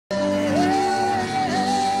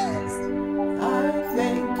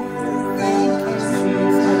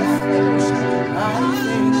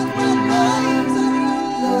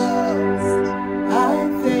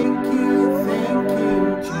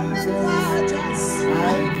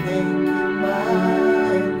thank you,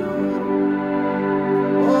 my Lord.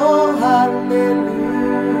 Oh, hallelujah.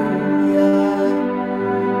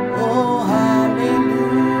 Oh, hallelujah.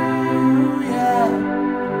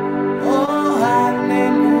 Oh,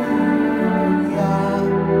 hallelujah.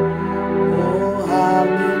 Oh,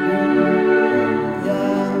 hallelujah.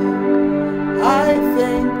 I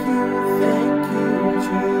thank you,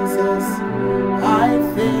 Jesus.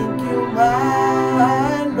 I thank you,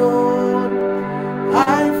 my Lord.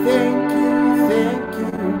 I thank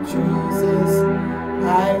you, Jesus.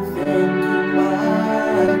 I thank you,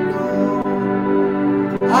 my Lord.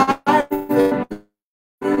 I thank you,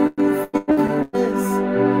 Jesus.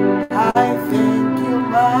 I thank you,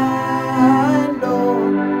 my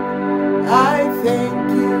Lord. I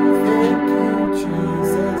thank you,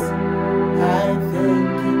 Jesus. I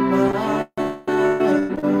thank you, my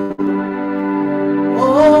Lord.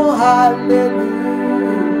 Oh, hallelujah.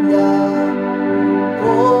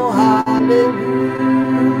 Oh, hallelujah.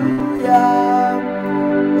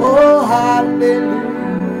 Oh, hallelujah.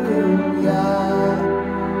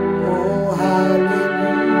 Oh,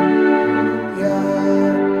 hallelujah.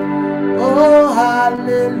 Oh,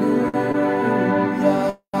 hallelujah.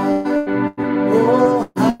 Oh,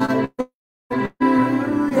 hallelujah.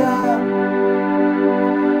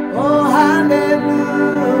 Oh, hallelujah.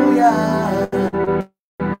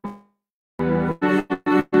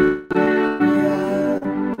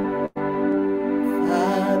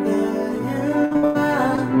 Father,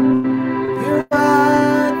 you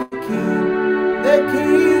are the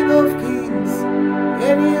King of Kings,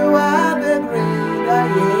 and you are the great I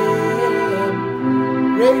am,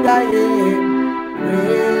 great I am,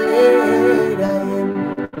 great I am.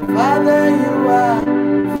 Father, you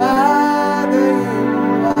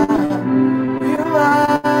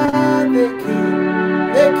are the King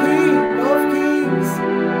of Kings,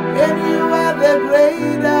 and you are the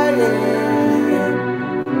great I am,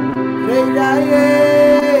 great I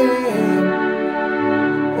am.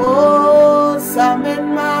 Oh, some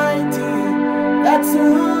and mighty, that's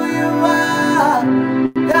who you are,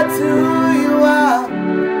 that's who you are,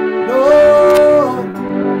 Lord.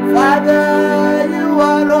 Father, you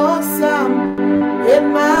are awesome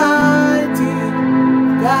and mighty,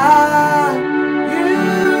 God,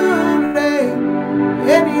 you reign,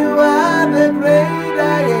 and you are the great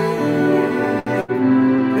I am,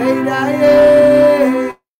 great I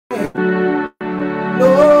am.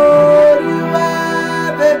 Lord, you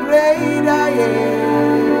are the great I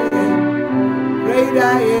am, great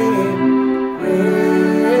I am,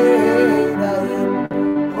 great I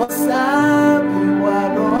am. Awesome, you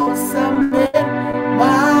are awesome and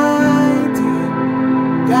mighty,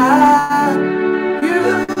 God,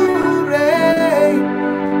 you reign.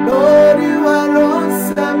 Lord, you are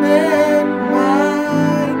awesome and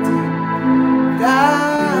mighty,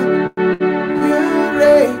 God, you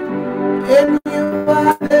reign, and you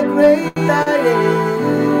are the great I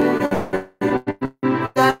am,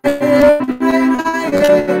 great I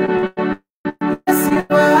am. Yes,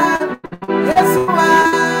 you are, yes, you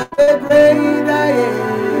are the great I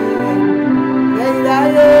am, great I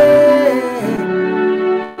am.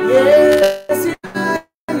 Yes, you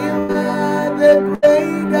are the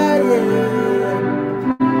great I am,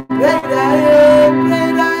 great I am,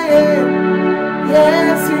 great I am.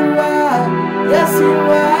 Yes, you are, yes, you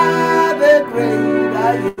are the great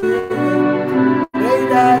I am,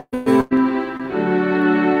 great I am,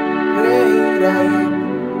 great I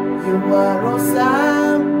am. You are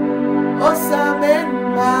awesome, awesome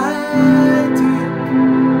and mighty,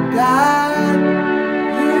 God,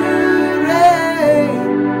 you reign.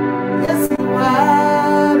 Yes, you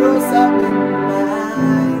are awesome and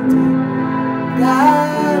mighty,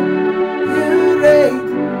 God, you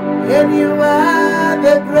reign, and you are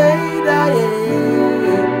the great I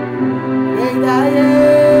am, great I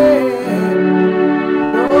am.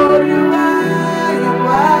 Lord, you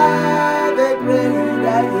are the great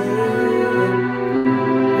I am,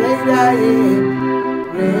 great I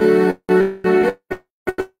am, great,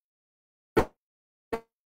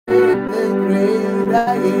 the great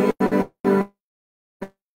I am.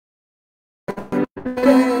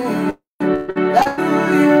 That's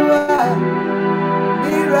who you are,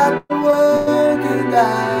 miracle working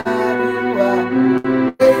God, you are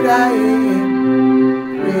great I am,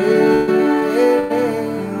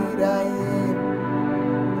 great I am.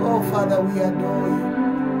 Oh, Father, we adore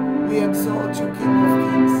you. We exalt you, King of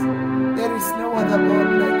Kings. There is no other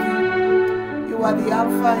God like you. You are the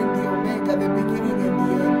Alpha and the Omega, the beginning and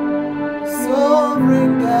the end.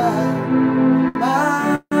 Sovereign God,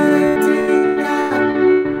 mighty God,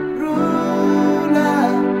 ruler,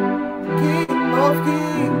 King of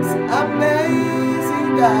Kings,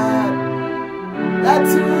 amazing God.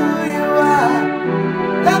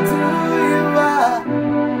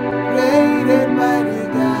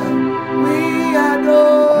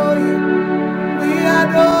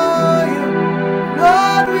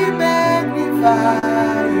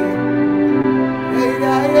 fire. Great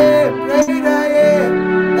I am, great I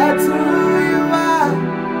am. That's who you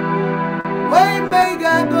are.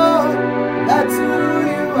 Waymaker God, that's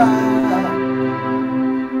who you are.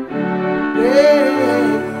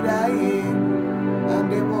 Great I am.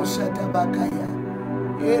 And the Moshata Bakaya.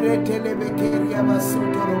 Eretelebekeria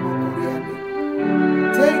Masotorobokuriani.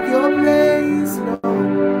 Take your place,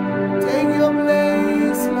 Lord. Take your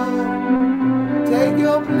place, Lord. Take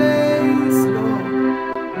your place, Lord.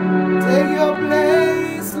 Take your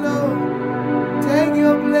place, Lord. Take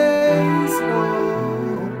your place,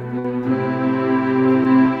 Lord.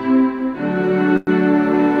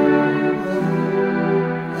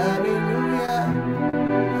 Hallelujah.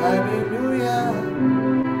 Hallelujah.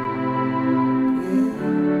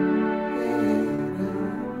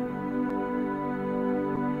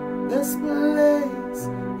 This place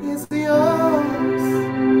is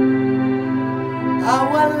yours.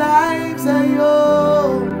 Our lives are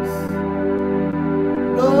yours.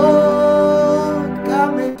 Lord,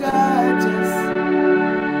 come and touch us.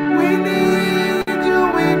 We need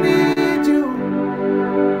you, we need you.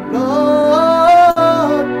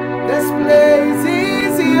 Lord, this place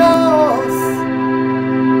is yours.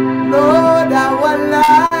 Lord, our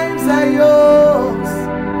lives are yours.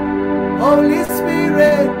 Holy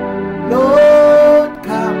Spirit, Lord,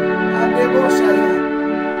 come. And the Boshaya,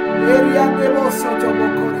 Area the Bosoto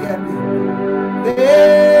Bokoriani.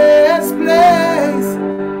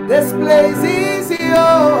 This place is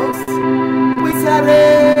yours. We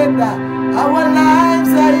surrender. Our lives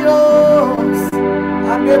are yours.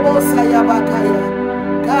 And the Bosaya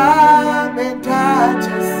Bakaya, come and touch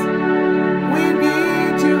us. We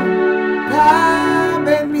need you. Come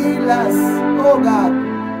and heal us, oh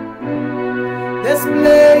God. This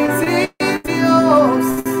place is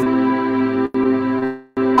yours.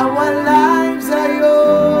 Our lives are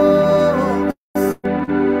yours.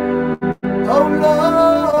 Oh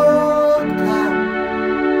Lord, come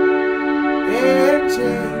and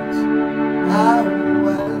change our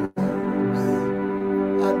lives.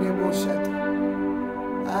 Andeboshata.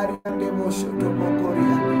 Ariandeboshoto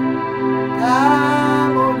Bokoriani.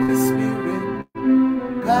 Come, Holy Spirit.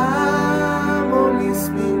 Come, Holy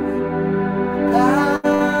Spirit.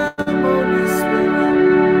 Come, Holy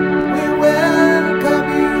Spirit. We welcome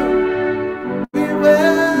you. We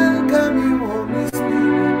welcome you, Holy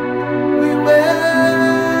Spirit. We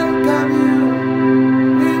welcome you.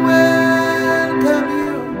 We welcome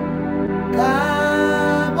you.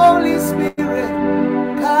 Come, Holy Spirit.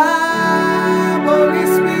 Come, Holy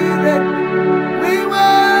Spirit. We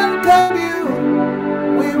welcome you.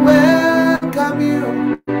 We welcome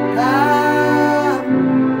you.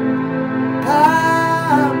 Come,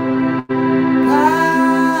 come,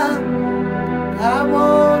 come, come,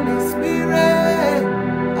 Holy Spirit.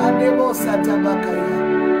 Andebosata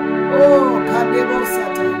Bakaya. Oh,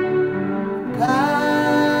 Kandebosata.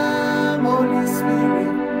 Come, Holy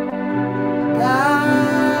Spirit. Come,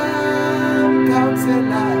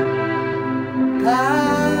 Counselor.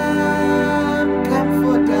 Come,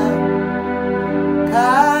 Comforter.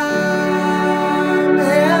 Come,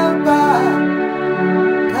 Helper.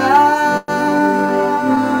 Come,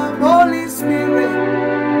 Holy Spirit.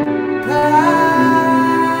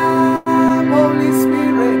 Come, Holy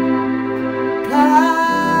Spirit.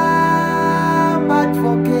 Come,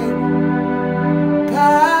 Advocate.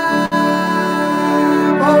 Come,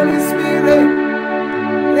 Holy Spirit.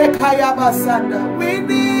 Rekayabasanda. We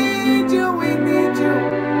need you, we need you.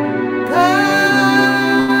 Come,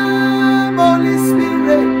 Holy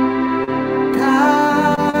Spirit.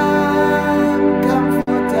 Come,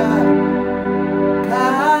 Comforter.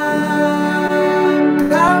 Come,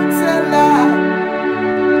 Counselor.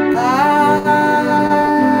 Come,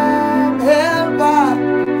 Helper.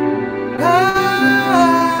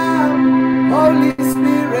 Come, Holy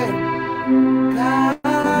Spirit. Come,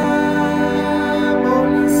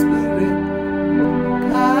 Holy Spirit.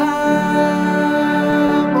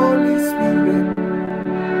 Come, Holy Spirit.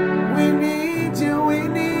 We need you, we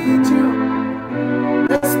need you.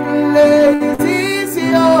 This place is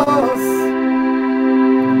yours.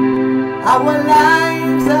 Our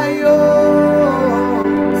lives are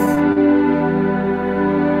yours.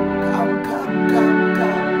 Come, come, come,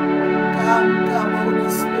 come. Come, come,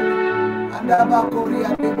 Holy Spirit. And Abakori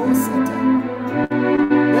and Deboseta.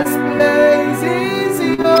 This place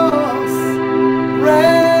is yours.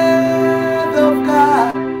 Breath of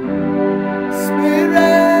God.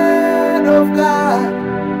 Spirit of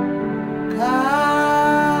God.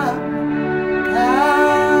 Come,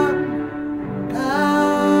 come,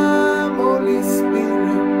 come, Holy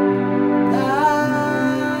Spirit. Come.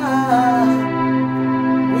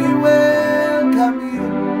 We will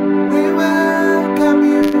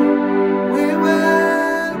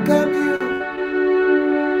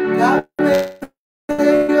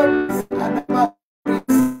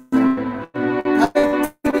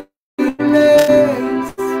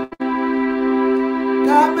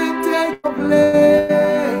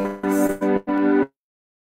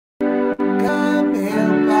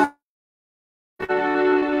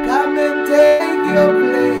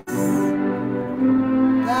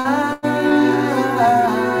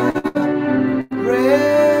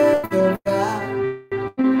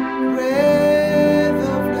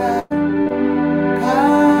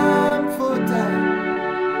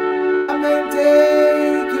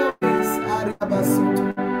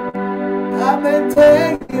and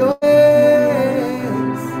take your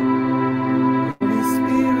place. Holy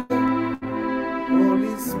Spirit,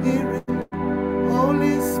 Holy Spirit,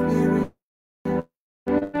 Holy Spirit,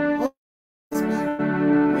 Holy Spirit.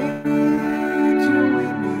 We need you, we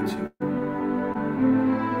need you.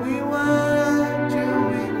 We want you,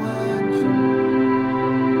 we want you.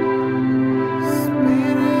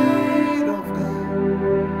 Spirit of God,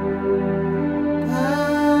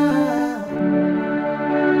 come.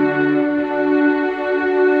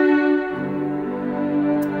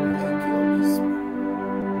 Thank you, Holy Spirit.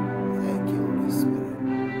 Thank you, Holy Spirit.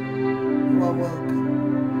 You are welcome.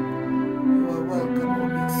 You are welcome,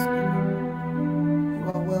 Holy Spirit. You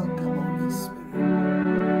are welcome, Holy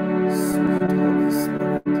Spirit. Sweet Holy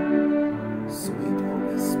Spirit. Sweet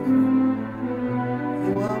Holy Spirit.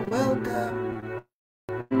 You are welcome.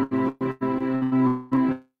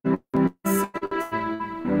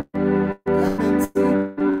 Come and sit.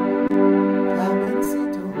 Come and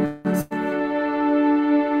sit, Holy Spirit.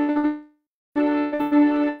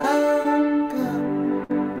 Come.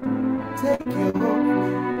 Take your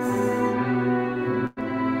place.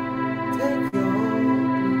 Take your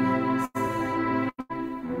place.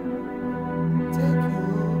 Take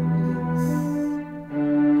your place.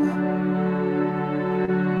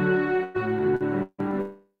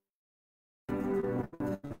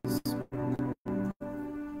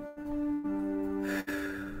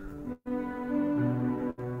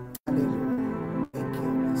 Hallelujah. Thank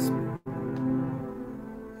you, Holy Spirit.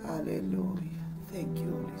 Hallelujah. Thank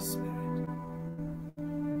you, Holy Spirit.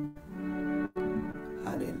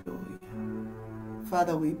 Hallelujah.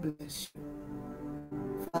 Father, we bless you.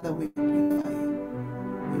 Father, we glorify you.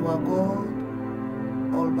 You are God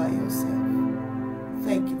all by yourself.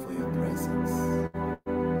 Thank you for your presence.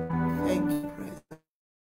 Thank you, presence.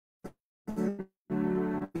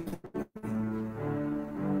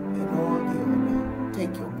 And all the honor.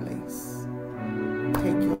 Take your place.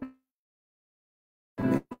 Take your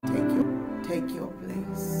take your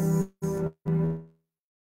place.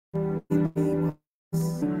 In the name of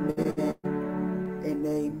Jesus. Amen and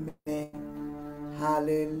amen.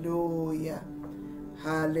 Hallelujah.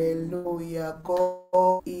 Hallelujah.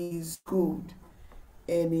 God is good.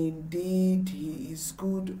 And indeed, He is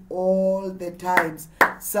good all the times.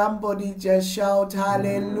 Somebody just shout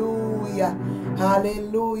hallelujah.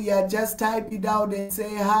 Hallelujah. Just type it out and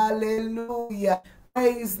say hallelujah.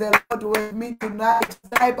 Praise the Lord with me tonight.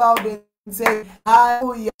 Type out and say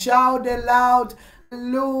hallelujah. Shout aloud.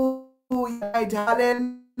 Hallelujah.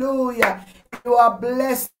 Hallelujah. You are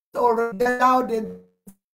blessed already. Loud and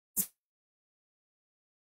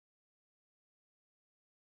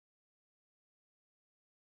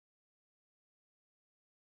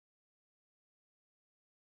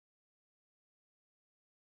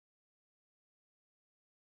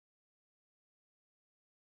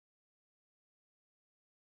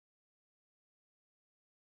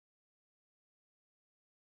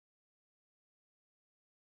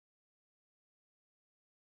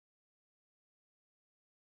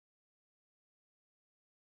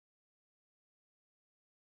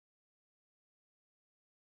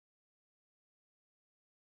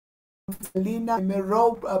Lina,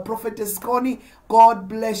 Prophetess Connie, God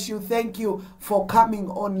bless you. Thank you for coming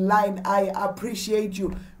online. I appreciate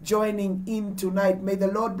you joining in tonight. May the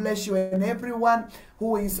Lord bless you, and everyone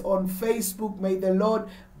who is on Facebook, may the Lord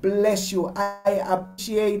bless you. I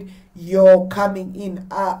appreciate your coming in.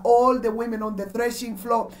 All the women on the threshing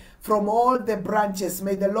floor from all the branches,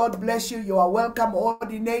 may the Lord bless you. You are welcome.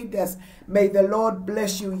 Ordinators, may the Lord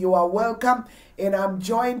bless you. You are welcome. And I'm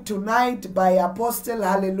joined tonight by Apostle,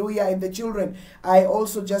 hallelujah, and the children. I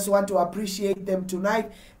also just want to appreciate them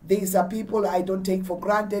tonight. These are people I don't take for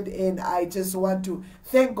granted, and I just want to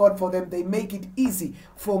thank God for them. They make it easy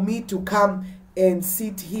for me to come and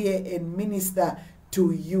sit here and minister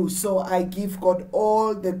to you. So I give God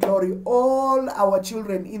all the glory. All our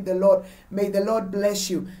children in the Lord, may the Lord bless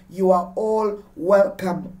you. You are all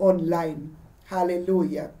welcome online.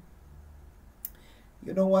 Hallelujah.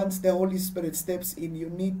 You know, once the Holy Spirit steps in, you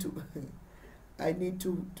need to I need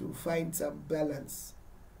to find some balance.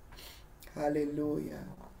 Hallelujah.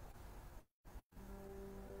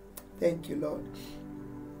 Thank you, Lord.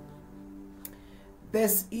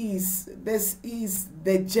 This is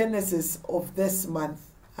the genesis of this month.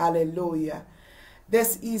 Hallelujah.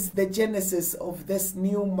 This is the genesis of this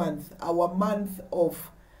new month, our month of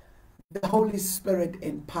the Holy Spirit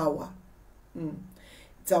and power.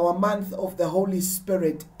 It's our month of the Holy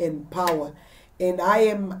Spirit and power. And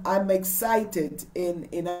I'm excited,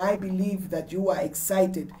 and I believe that you are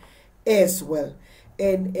excited as well.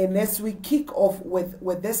 And as we kick off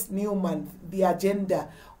with this new month, the agenda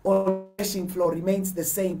on threshing floor remains the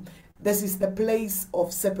same. This is the place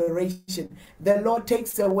of separation. The Lord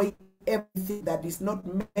takes away everything that is not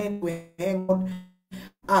meant to hang on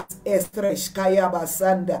as a thresh. Kaya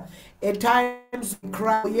basanda. At times we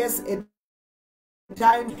cry, yes, at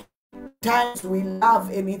times we laugh,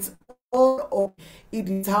 and it's all of it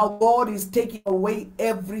is how God is taking away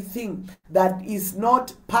everything that is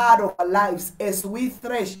not part of our lives. As we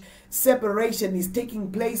thresh, separation is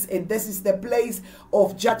taking place, and this is the place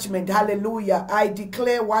of judgment. Hallelujah. I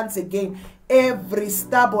declare once again, every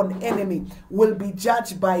stubborn enemy will be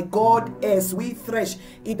judged by God as we thresh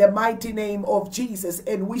in the mighty name of Jesus,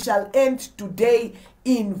 and we shall end today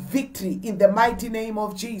in victory in the mighty name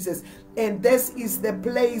of Jesus. And this is the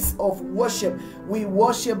place of worship. We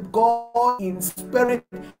worship God in spirit,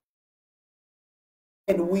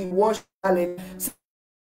 and we worship.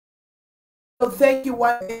 So thank you,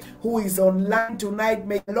 one who is online tonight.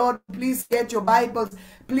 May the Lord please get your Bibles,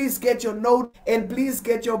 please get your note, and please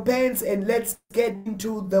get your pens, and let's get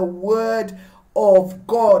into the word of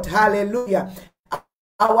God. Hallelujah.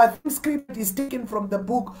 Our theme script is taken from the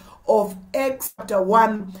book of Acts chapter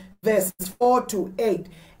 1 verses 4 to 8.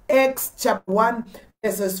 Acts chapter 1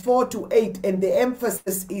 verses 4 to 8, and the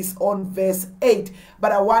emphasis is on verse 8,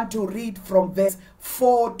 but I want to read from verse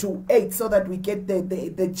 4 to 8 so that we get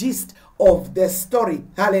the gist of the story.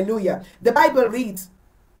 Hallelujah. The Bible reads,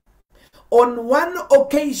 on one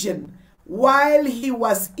occasion, while he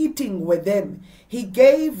was eating with them, he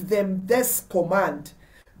gave them this command: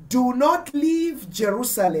 do not leave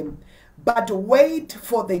Jerusalem, but wait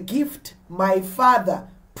for the gift my Father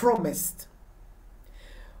promised,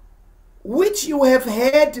 which you have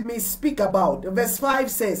heard me speak about. Verse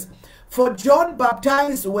 5 says, for John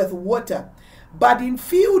baptized with water, but in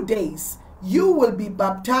few days you will be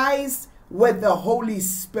baptized with the Holy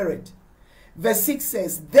Spirit. Verse 6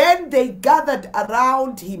 says, then they gathered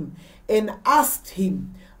around him and asked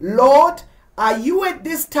him, Lord, are you at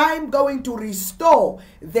this time going to restore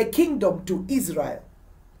the kingdom to Israel?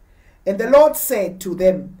 And the Lord said to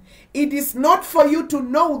them, it is not for you to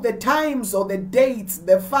know the times or the dates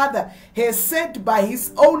the Father has set by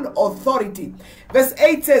his own authority. Verse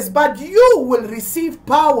 8 says, but you will receive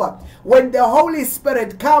power when the Holy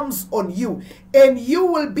Spirit comes on you, and you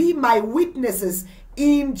will be my witnesses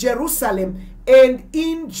in Jerusalem and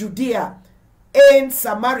in Judea and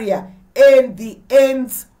Samaria and the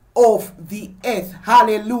ends of the earth.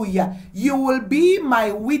 Hallelujah. You will be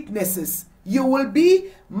my witnesses. You will be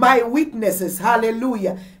my witnesses.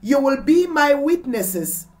 Hallelujah. You will be my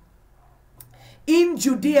witnesses in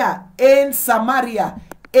Judea and Samaria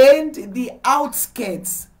and the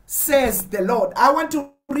outskirts, says the Lord. I want to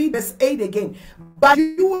read verse 8 again. But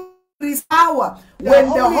you will receive power when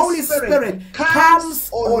the Holy Spirit comes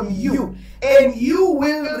on you, and you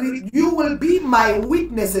will be my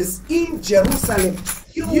witnesses in Jerusalem.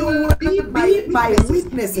 You will be my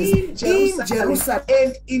witnesses in Jerusalem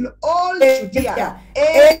and in all Judea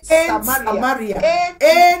and Samaria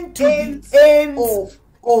and to the ends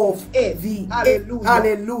of the earth.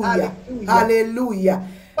 Hallelujah. Hallelujah.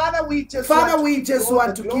 Father, we just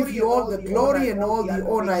want to give you all the glory and all the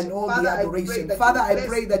honor and all the adoration. Father, I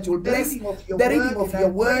pray that you'll bless the reading of your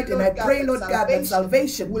word, and I pray, Lord God, that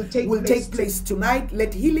salvation will take place tonight.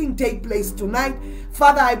 Let healing take place tonight.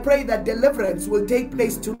 Father, I pray that deliverance will take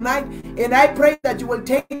place tonight, and I pray that you will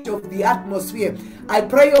take charge of the atmosphere. I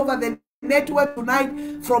pray over the network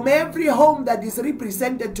tonight, from every home that is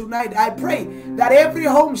represented tonight. I pray that every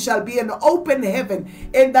home shall be an open heaven,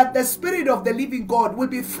 and that the Spirit of the living God will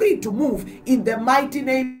be free to move in the mighty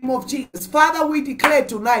name of Jesus. Father, we declare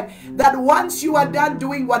tonight that once you are done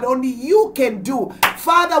doing what only you can do,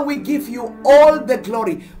 Father, we give you all the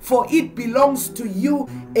glory, for it belongs to you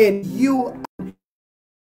and you.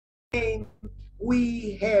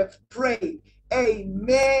 We have prayed.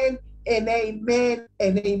 Amen. And amen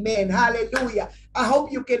and amen. Hallelujah. I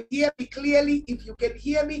hope you can hear me clearly. If you can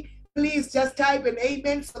hear me, please just type an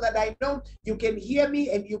amen so that I know you can hear me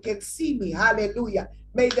and you can see me. Hallelujah.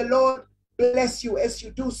 May the Lord bless you as you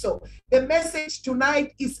do so. The message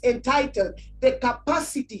tonight is entitled, The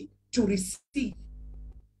Capacity to Receive.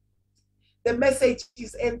 The message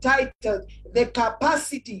is entitled, The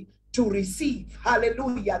Capacity to Receive.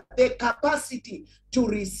 Hallelujah. The capacity to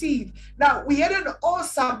receive. Now, we had an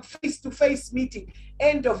awesome face-to-face meeting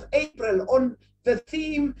end of April on the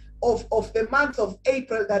theme of the month of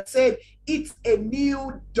April that said, it's a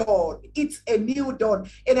new dawn. It's a new dawn.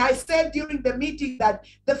 And I said during the meeting that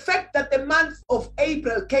the fact that the month of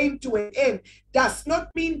April came to an end does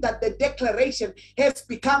not mean that the declaration has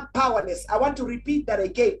become powerless. I want to repeat that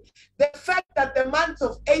again. The fact that the month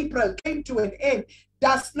of April came to an end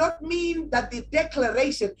does not mean that the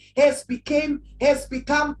declaration has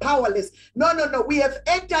become powerless. No, no, no. We have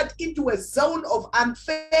entered into a zone of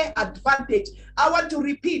unfair advantage. I want to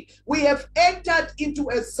repeat. We have entered into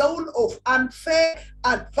a zone of unfair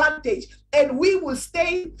advantage, and we will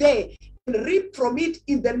stay there and reap from it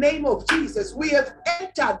in the name of Jesus. We have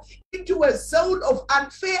entered into a zone of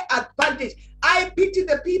unfair advantage. I pity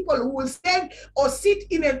the people who will stand or sit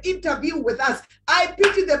in an interview with us. I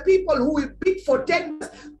pity the people who will bid for 10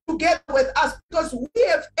 years together with us, because we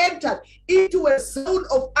have entered into a zone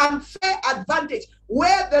of unfair advantage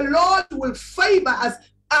where the Lord will favor us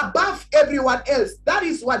above everyone else. That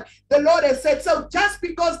is what the Lord has said. So just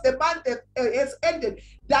because the month has ended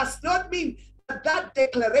does not mean that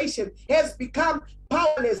declaration has become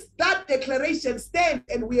powerless. That declaration stands,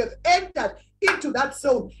 and we have entered into that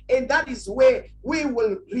zone, and that is where we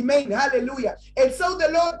will remain. Hallelujah. And so the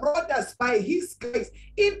Lord brought us by his grace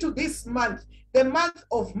into this month, the month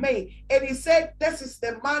of May, and he said this is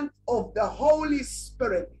the month of the Holy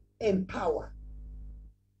Spirit and power.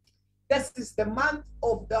 This is the month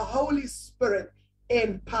of the Holy Spirit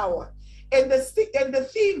and power. And the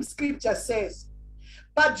theme scripture says,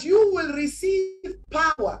 but you will receive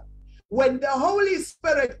power when the Holy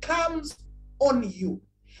Spirit comes on you,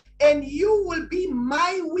 and you will be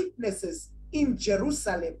my witnesses in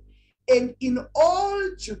Jerusalem and in all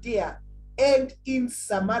Judea and in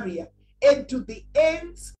Samaria and to the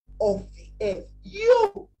ends of the earth.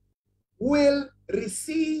 You will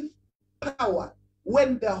receive power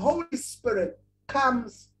when the Holy Spirit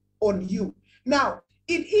comes on you. Now,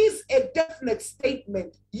 it is a definite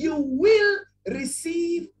statement. You will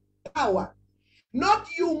receive power. Not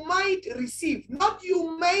you might receive, not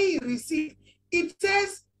you may receive. It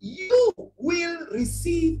says you will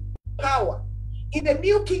receive power. In the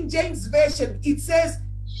New King James Version, it says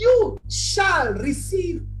you shall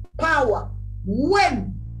receive power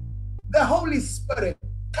when the Holy Spirit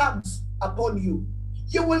comes upon you.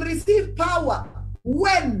 You will receive power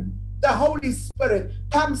when the Holy Spirit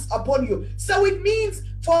comes upon you. So it means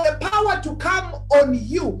for the power to come on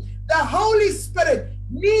you, the Holy Spirit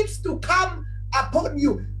needs to come upon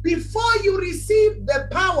you. Before you receive the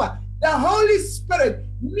power, the Holy Spirit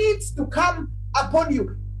needs to come upon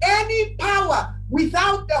you. Any power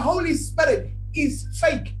without the Holy Spirit is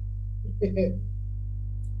fake.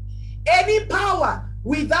 Any power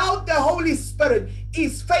without the Holy Spirit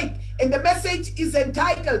is fake. And the message is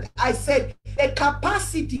entitled, I said, the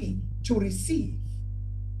capacity to receive.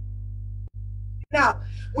 Now,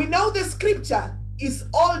 we know the scripture is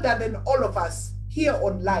older than all of us here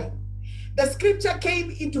online. The scripture came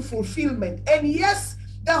into fulfillment. And yes,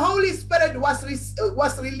 the Holy Spirit was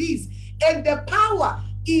released, and the power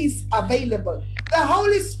is available. The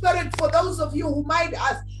Holy Spirit, for those of you who might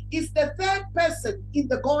ask, is the third person in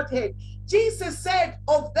the Godhead. Jesus said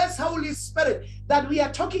of this Holy Spirit that we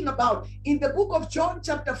are talking about in the book of John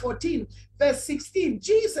chapter 14, verse 16,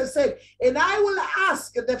 Jesus said, and I will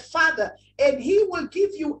ask the Father, and he will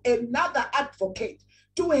give you another advocate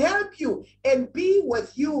to help you and be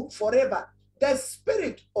with you forever, the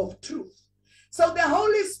Spirit of truth. So the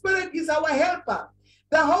Holy Spirit is our helper.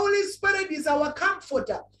 The Holy Spirit is our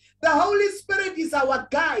comforter. The Holy Spirit is our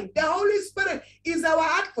guide. The Holy Spirit is our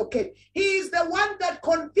advocate. He is the one that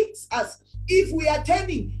convicts us if we are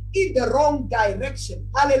turning in the wrong direction.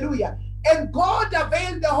 Hallelujah. And God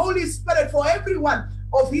availed the Holy Spirit for every one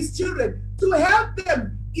of his children to help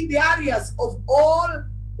them in the areas of all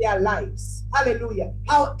their lives. Hallelujah.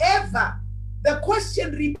 However, the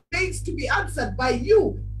question remains to be answered by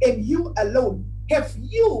you and you alone. Have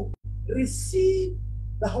you received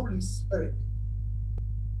the Holy Spirit?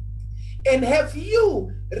 And have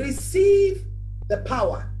you received the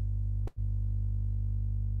power?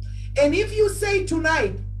 And if you say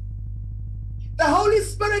tonight, the Holy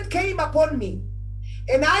Spirit came upon me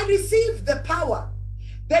and I received the power,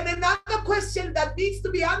 then another question that needs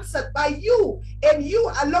to be answered by you and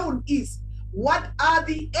you alone is, what are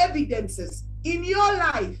the evidences in your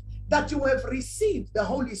life that you have received the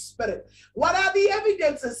Holy Spirit? What are the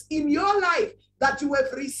evidences in your life that you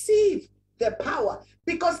have received the power?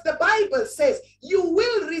 Because the Bible says you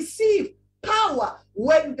will receive power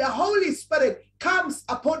when the Holy Spirit comes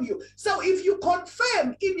upon you. So if you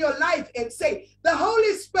confirm in your life and say, the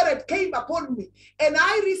Holy Spirit came upon me, and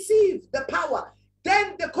I received the power.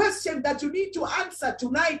 Then the question that you need to answer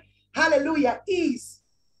tonight hallelujah, is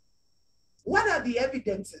what are the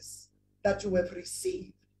evidences that you have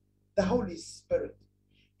received the Holy Spirit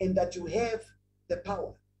and that you have the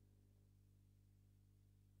power?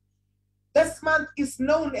 This month is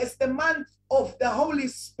known as the month of the Holy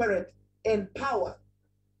Spirit and power.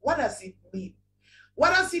 What does it mean?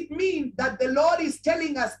 What does it mean that the Lord is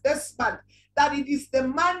telling us this month that it is the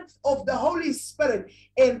month of the Holy Spirit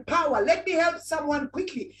and power? Let me help someone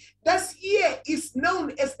quickly. This year is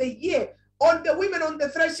known as the year on the women on the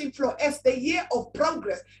threshing floor as the year of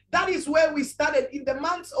progress. That is where we started in the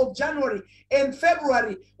months of January and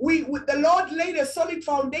February. The Lord laid a solid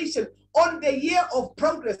foundation on the year of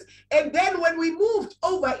progress. And then when we moved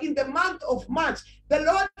over in the month of March, the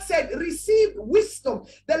Lord said, receive wisdom.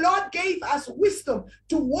 The Lord gave us wisdom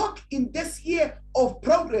to walk in this year of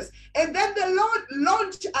progress. And then the Lord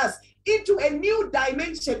launched us into a new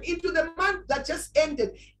dimension, into the month that just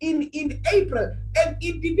ended in April. And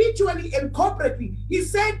individually and corporately, he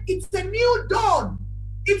said, it's a new dawn.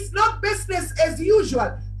 It's not business as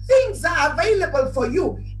usual. Things are available for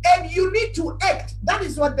you and you need to act. That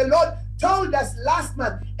is what the Lord told us last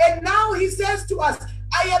month. And now he says to us,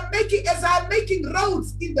 as I'm making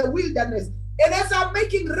roads in the wilderness, and as I'm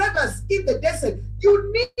making rivers in the desert,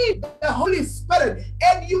 you need the Holy Spirit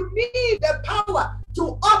and you need the power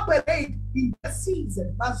to operate in the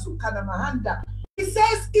season. He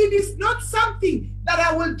says, it is not something that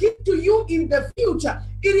I will give to you in the future.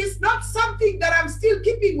 It is not something that I'm still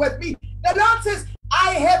keeping with me. The Lord says,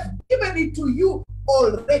 I have given it to you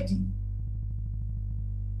already.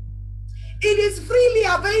 It is freely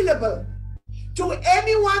available to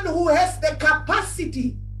anyone who has the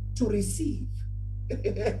capacity to receive.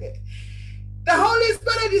 The Holy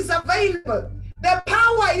Spirit is available. The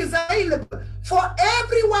power is available for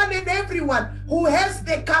everyone who has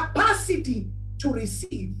the capacity to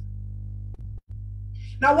receive.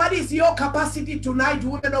 Now, what is your capacity tonight,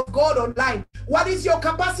 women of God online? What is your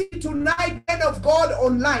capacity tonight, men of God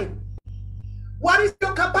online? What is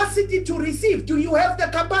your capacity to receive? Do you have the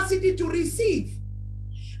capacity to receive?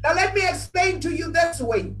 Now, let me explain to you this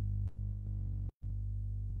way.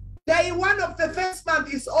 Day one of the first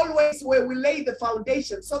month is always where we lay the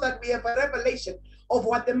foundation so that we have a revelation of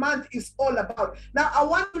what the month is all about. Now, I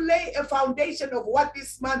want to lay a foundation of what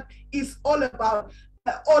this month is all about,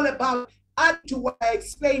 add to what I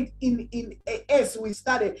explained as we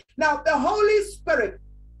started. Now, the Holy Spirit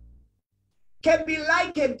can be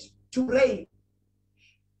likened to rain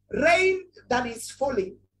that is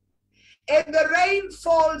falling. And the rain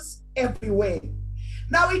falls everywhere.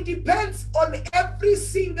 Now, it depends on every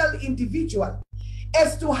single individual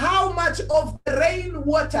as to how much of the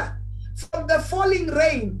rainwater from the falling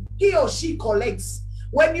rain he or she collects.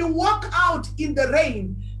 When you walk out in the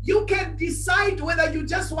rain, you can decide whether you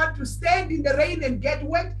just want to stand in the rain and get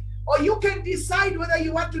wet, or you can decide whether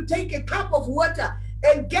you want to take a cup of water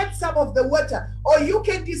and get some of the water, or you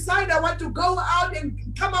can decide I want to go out and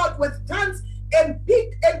come out with tons and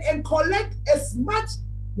pick and collect as much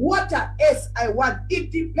water as I want. It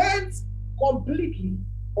depends completely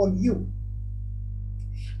on you.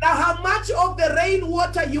 Now, how much of the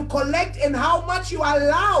rainwater you collect and how much you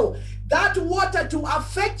allow that water to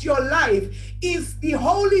affect your life is the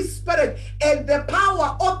Holy Spirit and the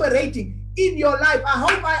power operating in your life.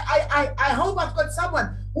 I hope I've got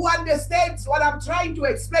someone who understands what I'm trying to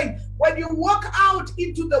explain. When you walk out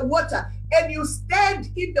into the water and you stand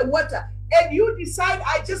in the water and you decide,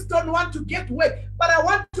 I just don't want to get wet, but I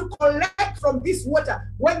want to collect from this water.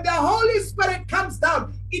 When the Holy Spirit comes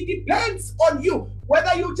down, it depends on you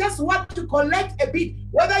whether you just want to collect a bit,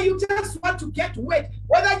 whether you just want to get wet,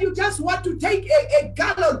 whether you just want to take a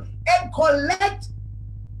gallon and collect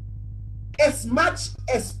as much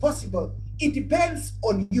as possible. It depends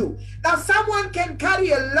on you. Now, someone can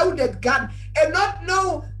carry a loaded gun and not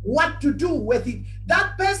know what to do with it.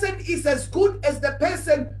 That person is as good as the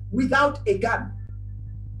person without a gun.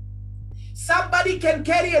 Somebody can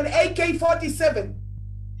carry an AK-47.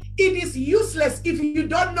 It is useless if you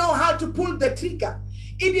don't know how to pull the trigger.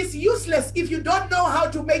 It is useless if you don't know how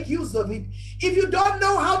to make use of it. If you don't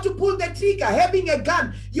know how to pull the trigger, having a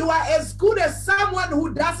gun, you are as good as someone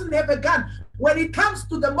who doesn't have a gun. When it comes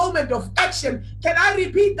to the moment of action, can I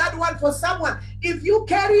repeat that one for someone? If you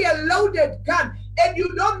carry a loaded gun and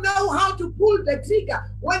you don't know how to pull the trigger,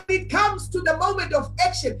 when it comes to the moment of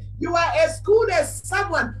action, you are as good as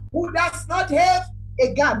someone who does not have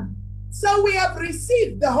a gun. So we have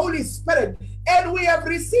received the Holy Spirit and we have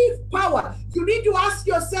received power. You need to ask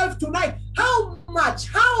yourself tonight, how much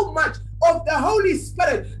of the Holy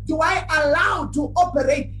Spirit do I allow to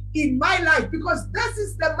operate in my life, because this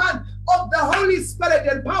is the month of the Holy Spirit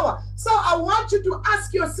and power. So I want you to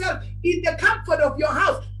ask yourself in the comfort of your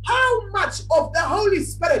house, how much of the Holy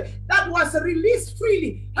Spirit that was released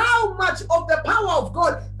freely, how much of the power of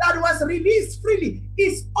God that was released freely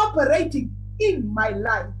is operating in my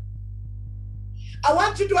life? I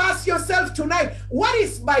want you to ask yourself tonight, what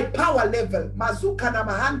is my power level? Mazuka na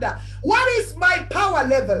mahanda. What is my power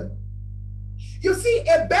level? You see,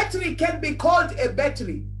 a battery can be called a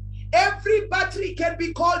battery. Every battery can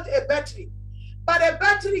be called a battery. But a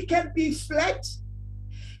battery can be flat,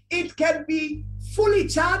 it can be fully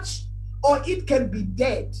charged, or it can be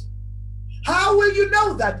dead. How will you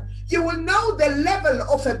know that? You will know the level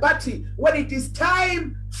of a battery when it is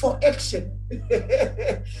time for action.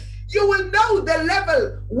 You will know the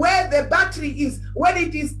level where the battery is when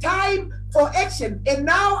it is time for action. And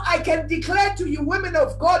now I can declare to you, women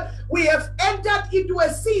of God, we have entered into a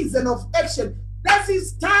season of action. This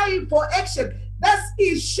is time for action. This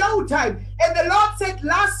is showtime. And the Lord said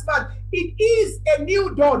last month, it is a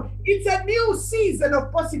new dawn. It's a new season of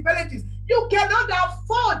possibilities. You cannot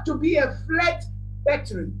afford to be a flat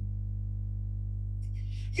battery.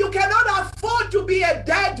 You cannot afford to be a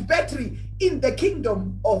dead battery in the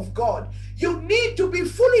kingdom of God. You need to be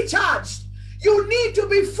fully charged. You need to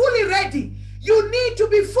be fully ready. You need to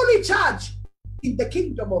be fully charged in the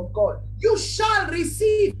kingdom of God. You shall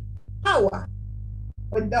receive power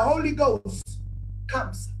when the Holy Ghost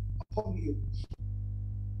comes upon you.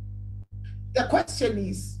 The question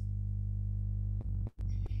is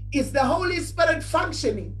the Holy Spirit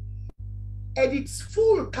functioning at its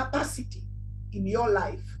full capacity in your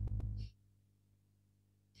life?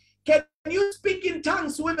 Can you speak in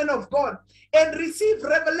tongues, women of God, and receive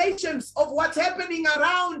revelations of what's happening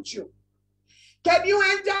around you? Can you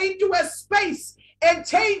enter into a space and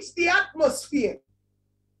change the atmosphere?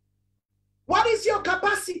 What is your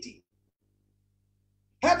capacity?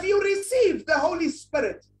 Have you received the Holy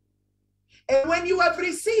Spirit? And when you have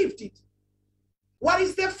received it, what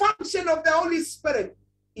is the function of the Holy Spirit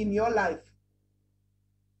in your life?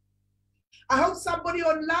 I hope somebody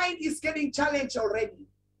online is getting challenged already.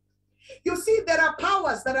 You see, there are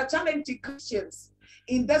powers that are challenging Christians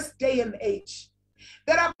in this day and age.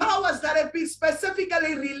 There are powers that have been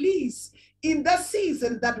specifically released in the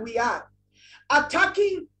season that we are,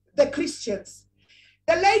 attacking the Christians.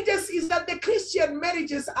 The latest is that the Christian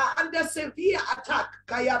marriages are under severe attack.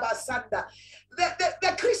 Kayaba Sanda.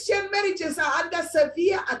 The Christian marriages are under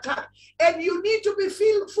severe attack. And you need to be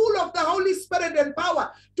full of the Holy Spirit and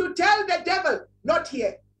power to tell the devil, not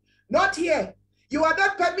here, not here. You are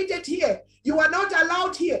not permitted here. You are not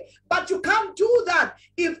allowed here. But you can't do that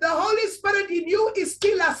if the Holy Spirit in you is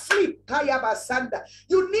still asleep. Kayaba Sanda.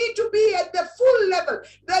 You need to be at the full level.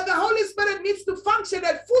 The Holy Spirit needs to function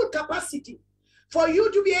at full capacity for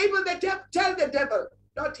you to be able to tell the devil,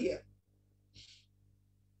 not here.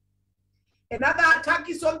 Another attack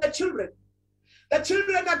is on the children. The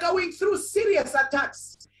children are going through serious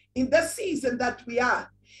attacks in the season that we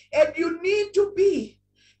are. And you need to be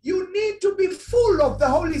full of the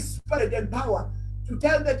Holy Spirit and power to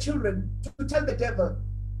tell the children, to tell the devil,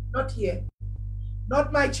 not here,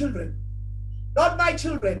 not my children, not my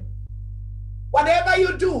children. Whatever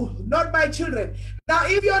you do, not my children. Now,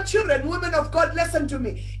 if your children, women of God, listen to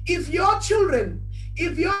me. If your children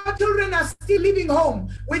are still living home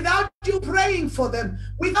without you praying for them,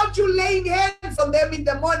 without you laying hands on them in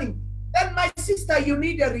the morning, then my sister, you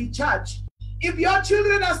need a recharge. If your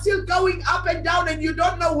children are still going up and down and you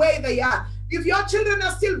don't know where they are, if your children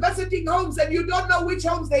are still visiting homes and you don't know which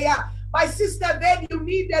homes they are, my sister, then you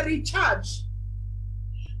need a recharge.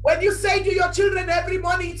 When you say to your children every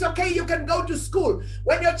morning, it's okay, you can go to school.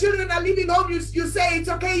 When your children are leaving home, you say, it's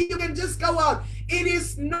okay, you can just go out. It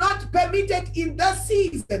is not permitted in the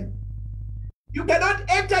season. You cannot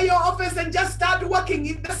enter your office and just start working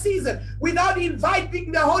in the season without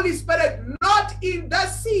inviting the Holy Spirit. Not in the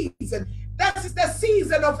season. That is the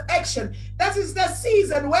season of action. That is the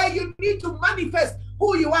season where you need to manifest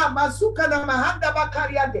who you are. That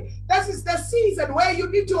is the season where you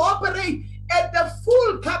need to operate at the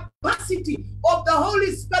full capacity of the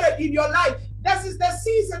Holy Spirit in your life. This is the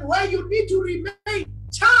season where you need to remain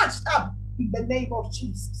charged up in the name of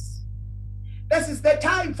Jesus. This is the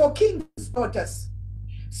time for king's daughters,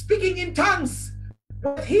 speaking in tongues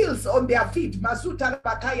with heels on their feet. This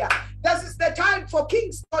is the time for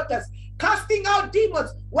king's daughters, casting out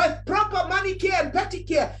demons with proper manicure and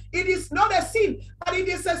pedicure. It is not a sin, but it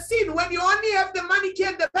is a sin when you only have the manicure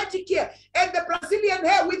and the pedicure and the Brazilian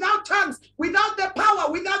hair without tongues, without the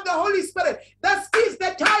power, without the Holy Spirit. This is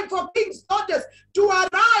the time for king's daughters to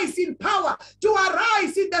arise in power, to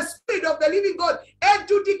arise in the Spirit of the living God, and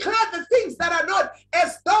to declare the things that are not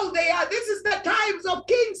as though they are. This is the times of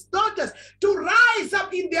kings' daughters to rise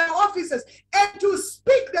up in their offices and to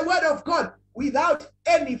speak the word of God without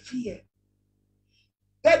any fear.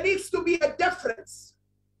 There needs to be a difference.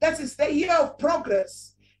 This is the year of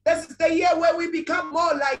progress. This is the year where we become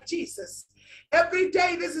more like Jesus. Every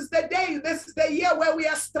day, this is the day, this is the year where we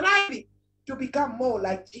are striving to become more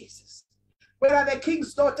like Jesus. Where are the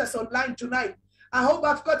king's daughters online tonight? I hope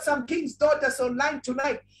I've got some king's daughters online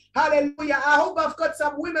tonight. Hallelujah. I hope I've got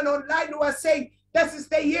some women online who are saying, this is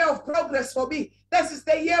the year of progress for me. This is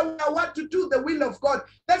the year where I want to do the will of God.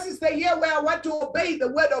 This is the year where I want to obey the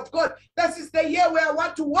word of God. This is the year where I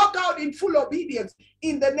want to walk out in full obedience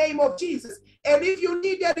in the name of Jesus. And if you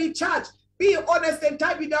need a recharge, be honest and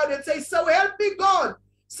type it out and say, so help me God.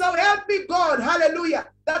 So help me God. Hallelujah.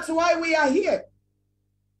 That's why we are here.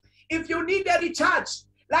 If you need a recharge,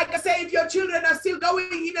 like I say, if your children are still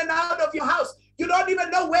going in and out of your house, you don't even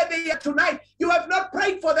know where they are tonight, you have not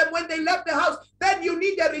prayed for them when they left the house, then you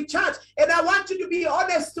need a recharge. And I want you to be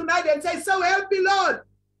honest tonight and say, so help me Lord.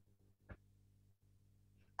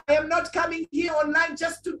 I am not coming here online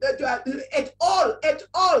just to at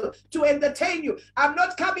all to entertain you. I'm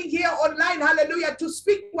not coming here online, hallelujah, to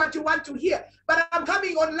speak what you want to hear. But I'm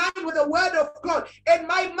coming online with the word of God. And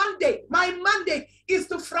my mandate is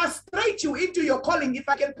to frustrate you into your calling, if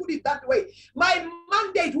I can put it that way. My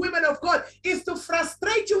mandate, women of God, is to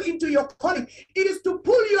frustrate you into your calling. It is to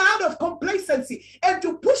pull you out of complacency and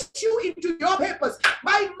to push you into your purpose.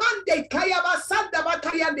 My mandate,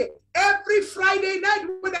 every Friday night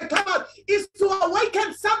when I come out, is to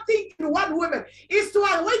awaken something in one woman, is to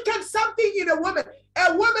awaken something in a woman.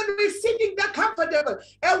 A woman who is sitting there comfortable,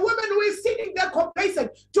 a woman who is sitting there complacent,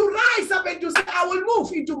 to rise up and to say, I will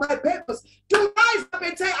move into my purpose, to rise up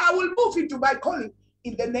and say, I will move into my calling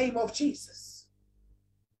in the name of Jesus.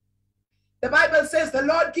 The Bible says the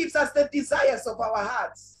Lord gives us the desires of our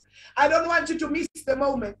hearts. I don't want you to miss the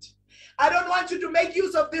moment. I don't want you to make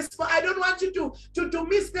use of this. I don't want you to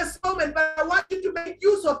miss this moment, but I want you to make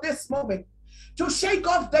use of this moment to shake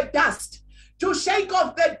off the dust, to shake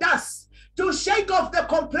off the dust, to shake off the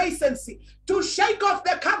complacency, to shake off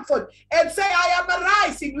the comfort and say, I am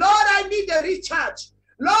arising. Lord, I need a recharge.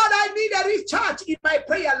 Lord, I need a recharge in my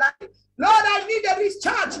prayer life. Lord, I need a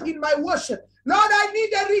recharge in my worship. Lord, I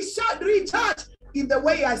need a recharge in the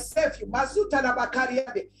way I serve you.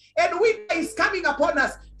 And winter is coming upon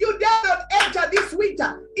us. You dare not enter this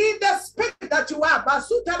winter in the spirit that you are.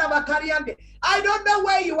 I don't know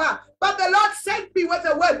where you are, but the Lord sent me with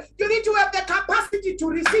a word. You need to have the capacity to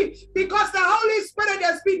receive, because the Holy Spirit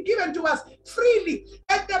has been given to us freely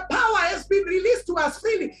and the power has been released to us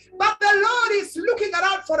freely. But the Lord is looking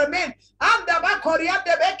around for a man. The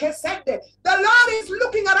Lord is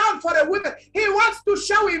looking around for a woman. He wants to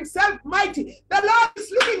show himself mighty. The Lord is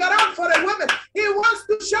looking around for a woman. He wants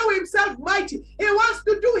to show himself mighty. He wants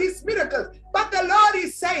to do his miracles. But the Lord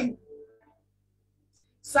is saying,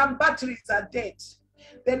 some batteries are dead.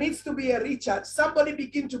 There needs to be a recharge. Somebody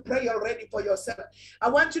begin to pray already for yourself. I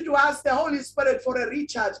want you to ask the Holy Spirit for a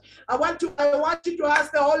recharge. I want you to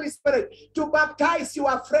ask the Holy Spirit to baptize you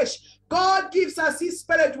afresh. God gives us his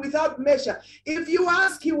spirit without measure. If you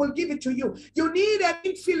ask, he will give it to you. You need a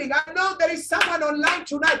deep feeling. I know there is someone online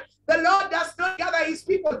tonight. The Lord does not gather his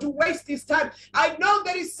people to waste his time. I know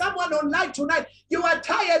there is someone online tonight. You are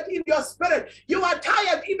tired in your spirit. You are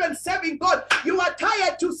tired even serving God. You are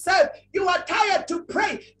tired to serve. You are tired to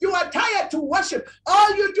pray. You are tired to worship.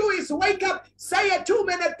 All you do is wake up, say a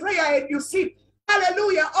 2-minute prayer, and you sleep.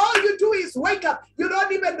 Hallelujah. All you do is wake up. You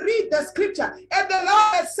don't even read the scripture. And the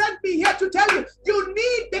Lord has sent me here to tell you, you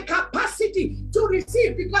need the capacity to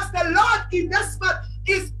receive, because the Lord in this month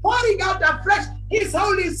is pouring out afresh his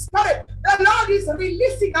Holy Spirit. The Lord is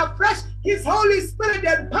releasing afresh his Holy Spirit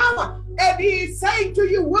and power. And he is saying to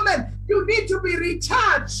you, women, you need to be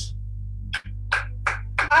recharged.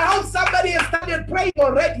 I hope somebody has started praying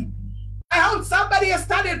already. I hope somebody has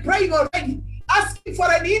started praying already. Asking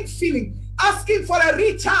for an infilling. Asking for a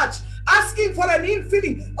recharge, asking for an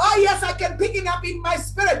infilling. Oh yes, I can pick it up in my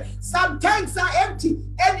spirit. Some tanks are empty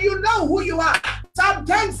and you know who you are. Some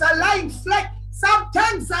tanks are lying flat. Some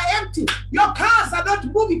tanks are empty. Your cars are not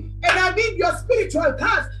moving. And I mean your spiritual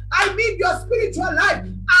cars. I mean your spiritual life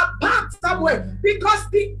are parked somewhere because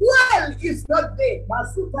the well is not there.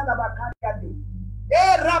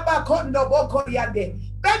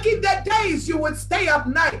 Back in the days you would stay up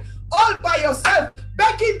night all by yourself.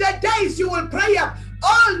 Back in the days you will pray up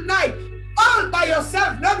all night, all by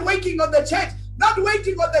yourself, not waiting on the church, not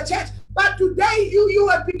waiting on the church. But today you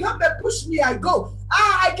have become a push me, I go.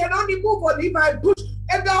 I can only move on if I push.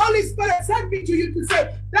 And the Holy Spirit sent me to you to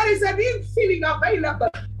say, there is an infilling available.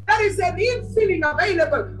 There is an infilling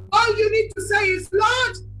available. All you need to say is,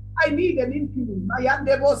 Lord, I need an infilling.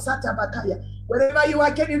 Wherever you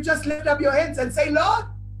are, can you just lift up your hands and say, Lord,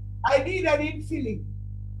 I need an infilling.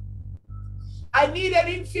 I need an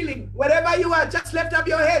infilling. Wherever you are, just lift up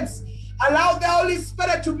your hands. Allow the Holy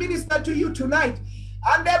Spirit to minister to you tonight.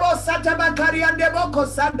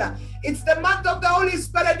 It's the month of the Holy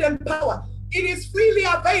Spirit and power. It is freely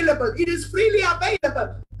available. It is freely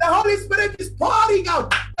available. The Holy Spirit is pouring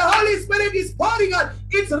out. The Holy Spirit is pouring out.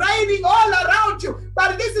 It's raining all around you.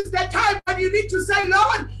 But this is the time when you need to say,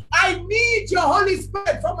 Lord, I need your Holy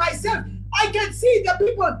Spirit for myself. I can see the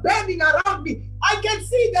people burning around me. I can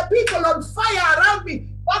see the people on fire around me.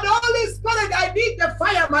 But Holy Spirit, I need the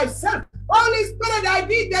fire myself. Holy Spirit, I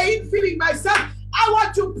need the infilling myself. I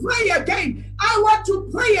want to pray again. I want to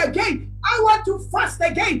pray again. I want to fast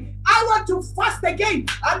again. I want to fast again.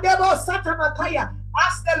 And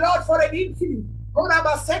ask the Lord for an infilling.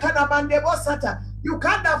 You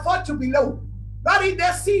can't afford to be low. Not in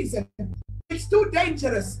this season. It's too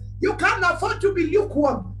dangerous. You can't afford to be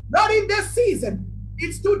lukewarm. Not in this season.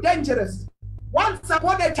 It's too dangerous. Once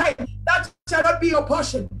upon a time, that shall not be your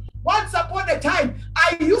portion. Once upon a time,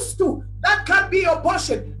 I used to. That can't be your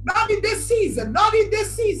portion. Not in this season. Not in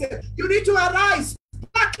this season. You need to arise.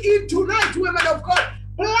 Plug in tonight, women of God.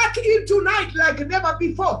 Plug in tonight like never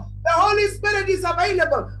before. The Holy Spirit is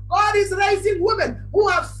available. God is raising women who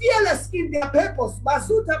are fearless in their purpose.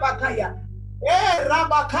 Masuta bakaya.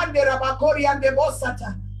 Rabakande rabakori and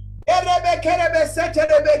bosata.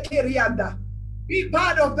 Be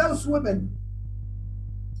part of those women.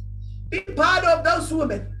 Be part of those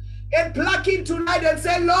women. And plug in tonight and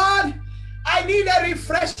say, Lord, I need a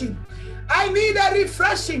refreshing. I need a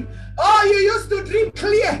refreshing. Oh, you used to dream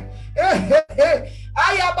clear.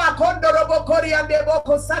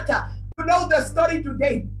 You know the story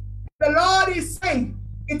today. The Lord is saying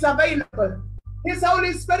it's available. His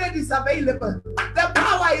Holy Spirit is available. The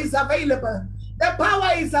power is available. The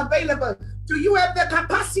power is available. Do you have the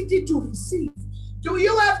capacity to receive? Do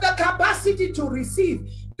you have the capacity to receive?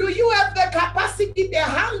 Do you have the capacity, the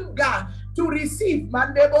hunger to receive? Oh,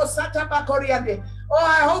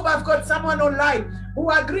 I hope I've got someone online who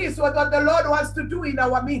agrees with what the Lord wants to do in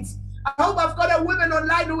our midst. I hope I've got a woman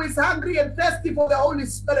online who is hungry and thirsty for the Holy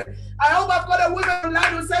Spirit. I hope I've got a woman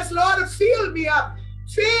online who says, Lord, fill me up,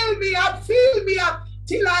 fill me up, fill me up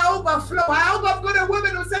till I overflow. I hope I've got a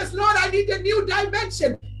woman who says, Lord, I need a new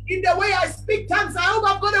dimension in the way I speak tongues. I hope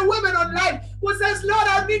I've got a woman online who says, Lord,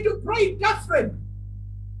 I need to pray different.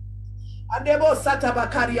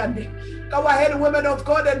 Go ahead, women of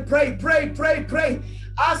God, and pray, pray, pray, pray.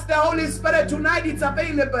 Ask the Holy Spirit tonight, it's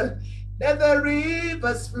available. Let the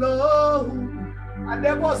rivers flow. Let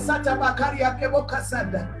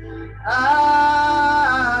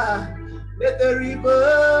the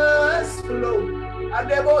rivers flow.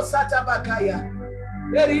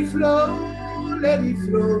 Let it flow, let it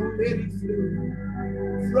flow, let it flow.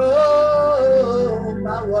 From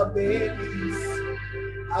our bellies,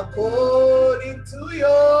 according to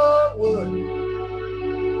your word.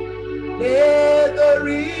 Let the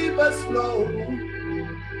rivers flow.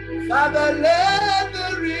 Father, let the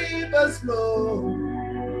rivers flow.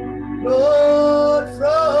 Lord,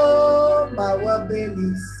 from our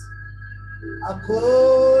bellies,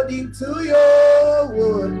 according to your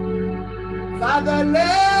word. Father,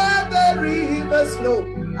 let the rivers flow.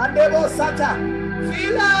 And they will sata.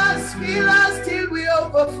 Fill us till we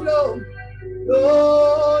overflow.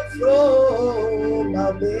 Lord, from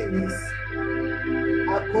our bellies,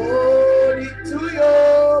 according to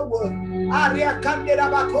your word. I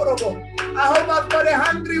hope I've got a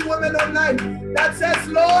hungry woman online that says,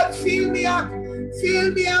 Lord, fill me up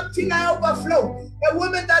till I overflow. A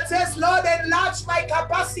woman that says, Lord, enlarge my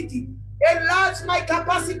capacity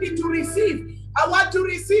to receive. I want to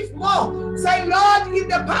receive more. Say, Lord, in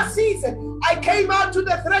the past season, I came out to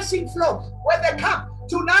the threshing floor with the cup.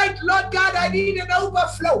 Tonight, Lord God, I need an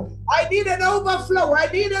overflow. I need an overflow. I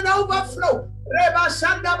need an overflow.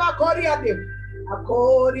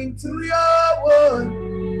 According to your word,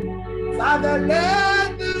 Father,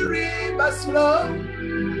 let the rivers flow.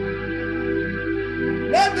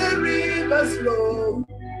 Let the rivers flow.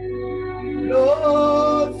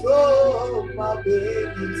 Lord, from our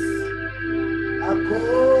bellies,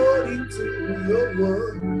 according to your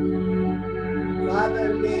word, Father,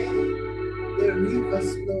 let the rivers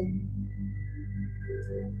flow.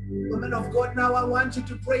 Women of God, now I want you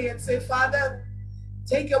to pray and say, Father,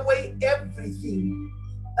 take away everything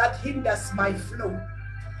that hinders my flow.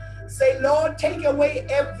 Say, Lord, take away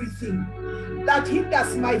everything that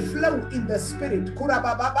hinders my flow in the spirit.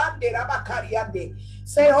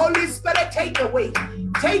 Say, Holy Spirit, take away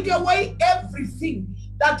everything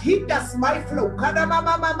that hinders my flow.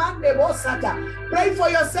 Pray for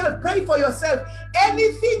yourself, pray for yourself.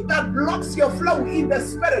 Anything that blocks your flow in the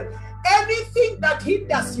spirit, anything that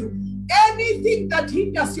hinders you, anything that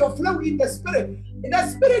hinders your flow in the spirit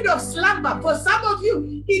of slumber. For some of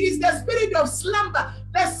you, it is the spirit of slumber,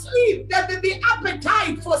 the sleep, the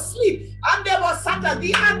appetite for sleep, and there was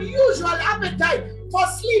the unusual appetite for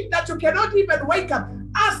sleep that you cannot even wake up.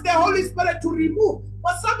 Ask the Holy Spirit to remove.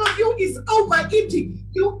 For some of you, it's overeating.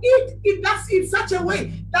 You eat in such a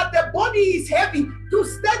way that the body is heavy to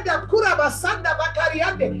stand up.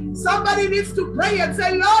 Somebody needs to pray and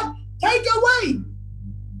say, Lord, take away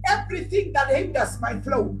everything that hinders my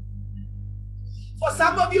flow. For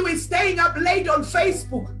some of you, it's staying up late on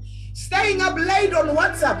Facebook, staying up late on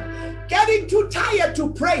WhatsApp, getting too tired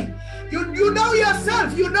to pray. You know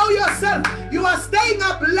yourself. You are staying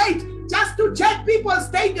up late just to check people's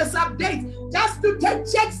status updates, just to check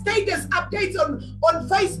status updates on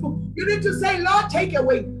Facebook. You need to say, Lord, take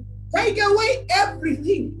away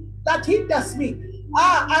everything that hinders me.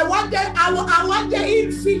 I want the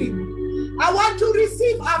in feeling. I want to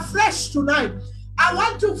receive afresh tonight. I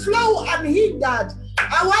want to flow unhindered.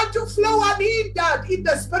 I want to flow unhindered in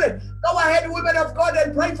the spirit. Go ahead, women of God,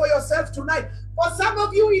 and pray for yourself tonight. For some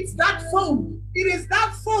of you, it's that phone. It is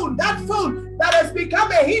that phone that has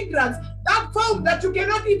become a hindrance. That phone that you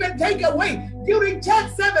cannot even take away. During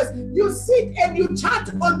church service, you sit and you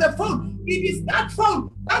chat on the phone. It is that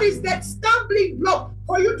phone that is that stumbling block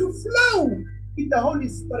for you to flow in the Holy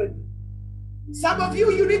Spirit. Some of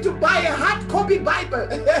you, you need to buy a hard copy Bible.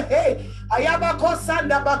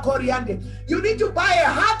 You need to buy a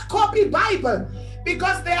hard copy Bible,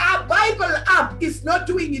 because the Bible app is not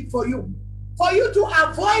doing it for you. For you to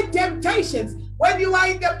avoid temptations when you are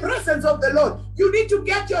in the presence of the Lord, you need to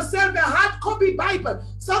get yourself a hard copy Bible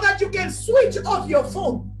so that you can switch off your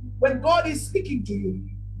phone when God is speaking to you.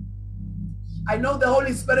 I know the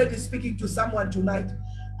Holy Spirit is speaking to someone tonight.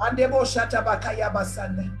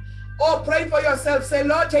 Oh, pray for yourself. Say,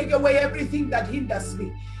 Lord, take away everything that hinders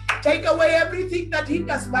me. Take away everything that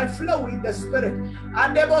hinders my flow in the spirit.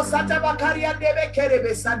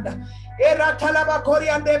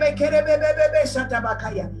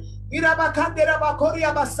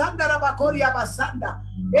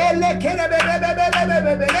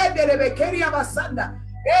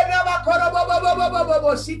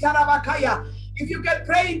 If you can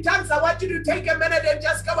pray in tongues, I want you to take a minute and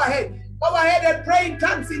just go ahead. Go ahead and pray in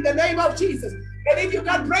tongues in the name of Jesus. And if you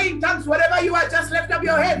can pray in tongues, wherever you are, just lift up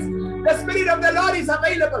your hands. The Spirit of the Lord is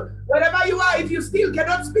available. Wherever you are, if you still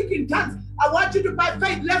cannot speak in tongues, I want you to, by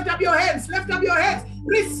faith, lift up your hands. Lift up your hands.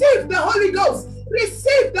 Receive the Holy Ghost.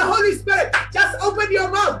 Receive the Holy Spirit. Just open your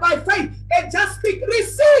mouth by faith and just speak.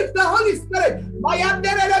 Receive the Holy Spirit.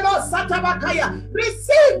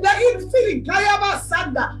 Receive the infilling.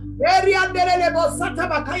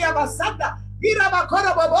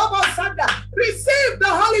 Receive the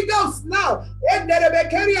Holy Ghost now.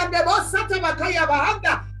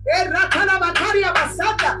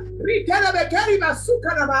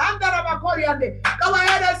 Go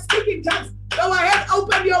ahead and speak in tongues. Go ahead,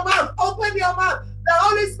 open your mouth. Open your mouth. The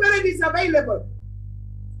Holy Spirit is available.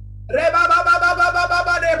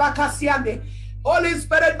 Holy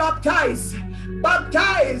Spirit, baptize.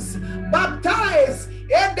 Baptize. Baptize.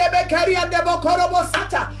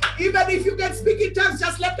 Even if you can speak in tongues,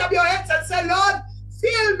 just lift up your hands and say, Lord,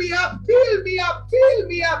 fill me up, fill me up, fill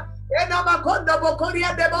me up.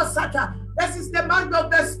 This is the month of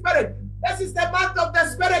the Spirit. This is the month of the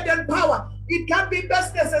Spirit and power. It can be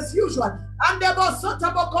business as usual.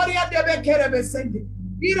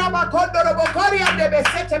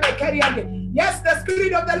 Yes, the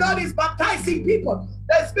Spirit of the Lord is baptizing people.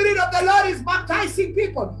 The Spirit of the Lord is baptizing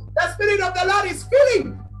people. The Spirit of the Lord is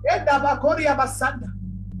filling.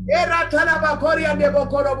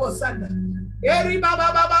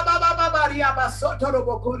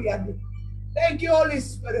 Thank you, Holy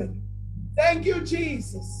Spirit. Thank you,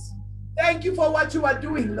 Jesus. Thank you for what you are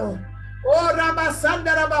doing, Lord. Oh,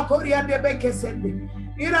 Ramasanda Rabakoria de Bekesende.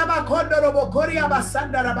 Irabakondo Robokoria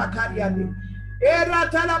Basanda Rabakariande. Era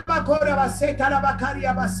Talabakora Baseta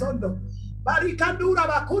Rabakaria Basondo. Barikandura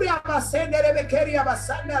Bakuria Basende Rebekeria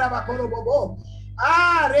Basanda Rabakoro Bobo.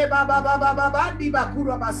 Ah, Reba Baba Bandi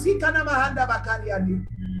Bakura Basika Namahanda Bakariandi.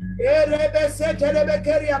 Erebe Sete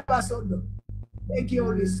Rebekeria Basondo. Thank you,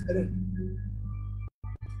 Holy Spirit.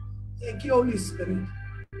 Thank you, Holy Spirit.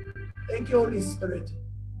 Thank you, Holy Spirit.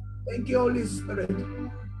 Thank you, Holy Spirit.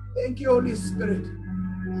 Thank you, Holy Spirit.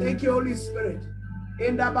 Thank you, Holy Spirit.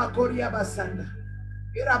 Enda bakoria basanda.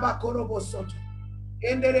 Ira bakoro bosoto.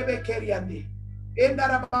 Enderebe keriande.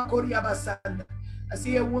 Enda bakoria basanda. I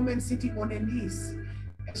see a woman sitting on her knees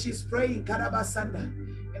and she's praying karabasanda.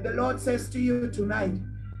 And the Lord says to you tonight,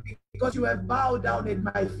 because you have bowed down at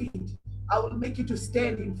my feet, I will make you to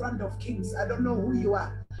stand in front of kings. I don't know who you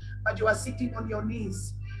are, but you are sitting on your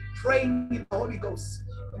knees, praying in the Holy Ghost.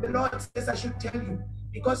 And the Lord says, I should tell you,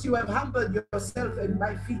 because you have humbled yourself at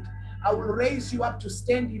my feet, I will raise you up to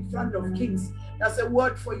stand in front of kings. That's a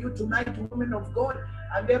word for you tonight, women of God.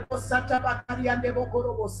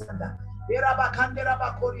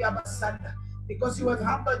 Because you have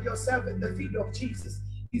humbled yourself at the feet of Jesus,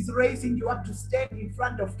 He's raising you up to stand in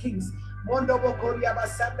front of kings. And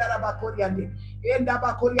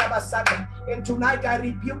tonight I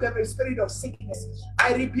rebuke every spirit of sickness.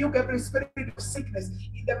 I rebuke every spirit of sickness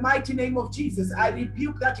in the mighty name of Jesus. I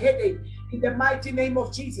rebuke that headache in the mighty name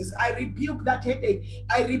of Jesus. I rebuke that headache.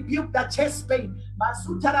 I rebuke that chest pain.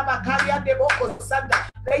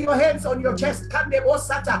 Lay your hands on your chest. Whoever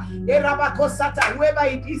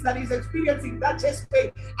it is that is experiencing that chest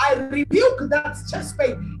pain, I rebuke that chest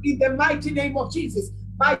pain in the mighty name of Jesus.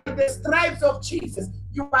 By the stripes of Jesus,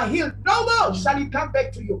 you are healed. No more shall it come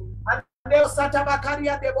back to you.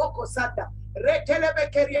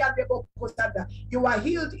 You are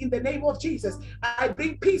healed in the name of Jesus. I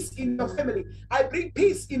bring peace in your family. I bring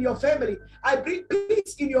peace in your family. I bring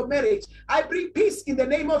peace in your marriage. I bring peace in the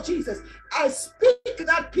name of Jesus. I speak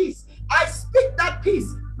that peace. I speak that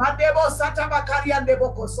peace.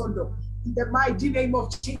 In the mighty name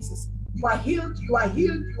of Jesus. You are healed, you are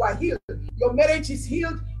healed, you are healed. Your marriage is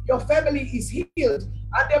healed, your family is healed.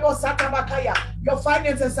 Your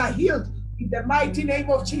finances are healed in the mighty name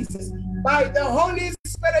of Jesus. By the Holy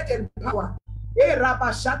Spirit and power.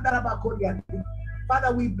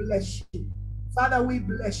 Father, we bless you. Father, we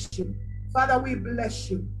bless you. Father, we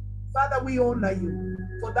bless you. Father, we honor you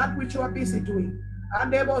for that which you are busy doing.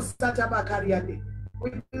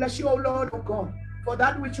 We bless you, O Lord, O God, for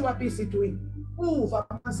that which you are busy doing. Move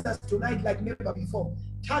amongst us tonight like never before.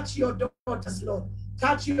 Touch your daughters, Lord.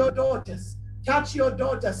 Touch your daughters. Touch your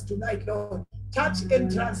daughters tonight, Lord. Touch and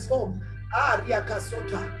transform.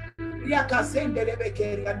 Riakasota. Riakasende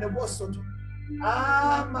rebekeri and the bosoto.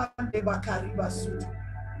 Mande bakari basuto.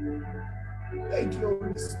 Thank you,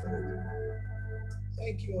 Holy Spirit.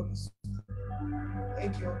 Thank you, Holy Spirit.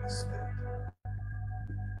 Thank you, Holy Spirit.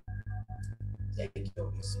 Thank you,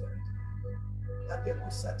 Holy Spirit.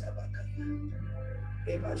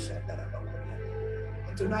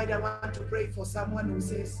 And tonight I want to pray for someone who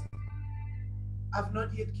says, I've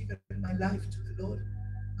not yet given my life to the Lord,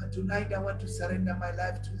 but tonight I want to surrender my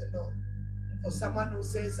life to the Lord. And for someone who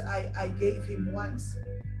says, I gave him once,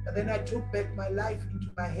 but then I took back my life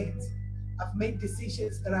into my hands. I've made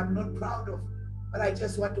decisions that I'm not proud of, but I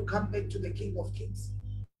just want to come back to the King of Kings.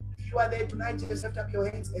 If you are there tonight, just lift up your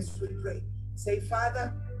hands as we pray. Say,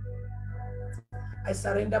 Father, I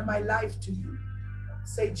surrender my life to you.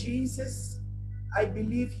 Say, Jesus, I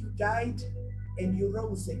believe you died and you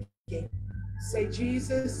rose again. Say,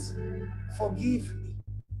 Jesus, forgive me.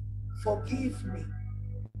 Forgive me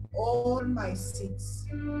all my sins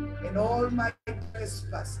and all my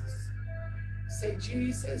trespasses. Say,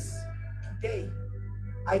 Jesus, today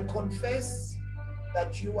I confess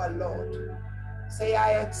that you are Lord. Say,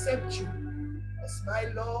 I accept you as my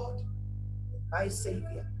Lord and my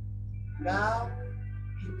Savior, now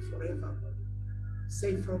and forever.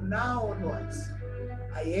 Say, from now onwards,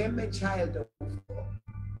 I am a child of God.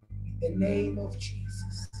 In the name of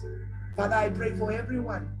Jesus. Father, I pray for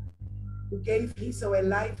everyone who gave his or her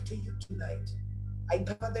life to you tonight. I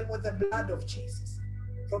cover them with the blood of Jesus,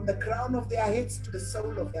 from the crown of their heads to the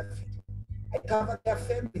sole of their feet. I cover their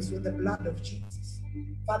families with the blood of Jesus.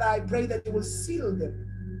 Father, I pray that you will seal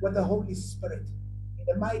them with the Holy Spirit. In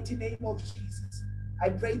the mighty name of Jesus, I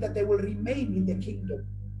pray that they will remain in the kingdom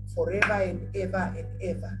forever and ever and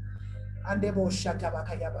ever. And in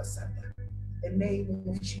the name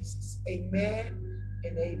of Jesus, amen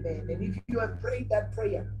and amen. And if you have prayed that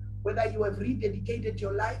prayer, whether you have rededicated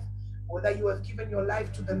your life, whether you have given your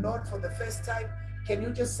life to the Lord for the first time, can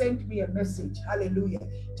you just send me a message? Hallelujah.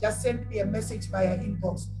 Just send me a message via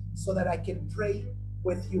inbox so that I can pray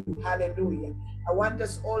with you. Hallelujah. I want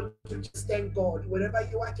us all to just thank God. Wherever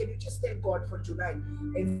you are, can you just thank God for tonight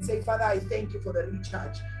and say, Father, I thank you for the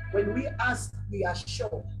recharge. When we ask, we are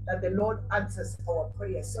sure that the Lord answers our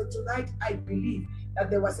prayers. So tonight, I believe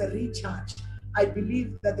that there was a recharge. I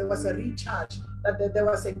believe that there was a recharge, that there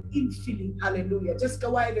was an infilling. Hallelujah. Just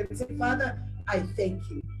go ahead and say, Father, I thank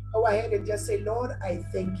you. Go ahead and just say, Lord, I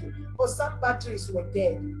thank you. For some batteries were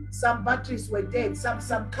dead. Some batteries were dead.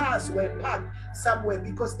 Some cars were parked somewhere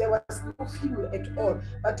because there was no fuel at all.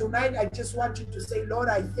 But tonight, I just want you to say, Lord,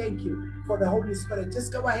 I thank you for the Holy Spirit.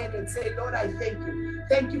 Just go ahead and say, Lord, I thank you.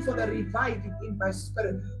 Thank you for the reviving in my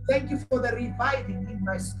spirit. Thank you for the reviving in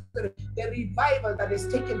my spirit. The revival that has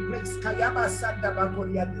taken place.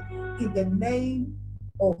 In the name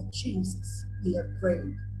of Jesus, we have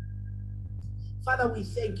prayed. Father, we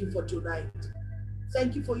thank you for tonight.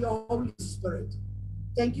 Thank you for your Holy Spirit.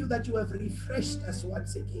 Thank you that you have refreshed us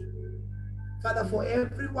once again. Father, for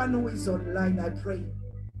everyone who is online, I pray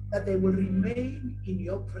that they will remain in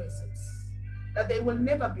your presence, that they will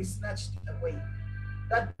never be snatched away,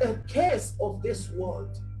 that the cares of this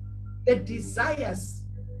world, the desires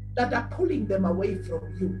that are pulling them away from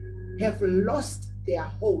you, have lost their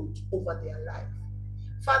hold over their life.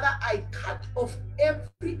 Father, I cut off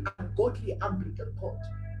every ungodly umbilical cord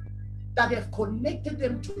that have connected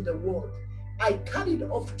them to the world. I cut it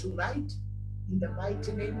off tonight in the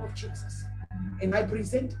mighty name of Jesus. And I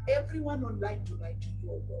present everyone online tonight to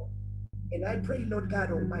you, O God. And I pray, Lord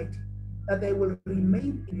God Almighty, that they will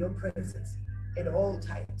remain in your presence at all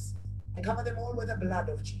times. I cover them all with the blood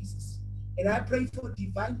of Jesus. And I pray for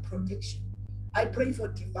divine protection. I pray for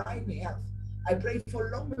divine health. I pray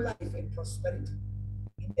for long life and prosperity.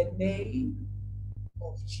 In the name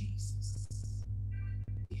of Jesus,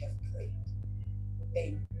 we have prayed.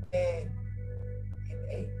 Amen and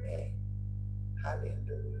amen.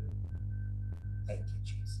 Hallelujah. Thank you,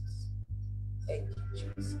 Jesus. Thank you,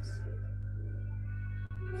 Jesus.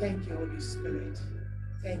 Thank you, Holy Spirit.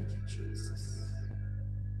 Thank you, Jesus.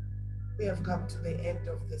 We have come to the end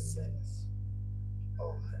of this service.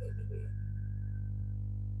 Oh, hallelujah.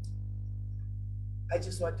 I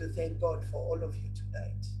just want to thank God for all of you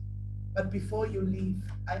tonight. But before you leave,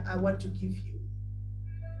 I want to give you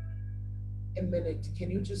a minute. Can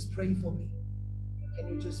you just pray for me? Can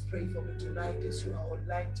you just pray for me tonight as you are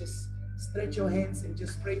online? Just stretch your hands and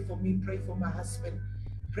just pray for me. Pray for my husband.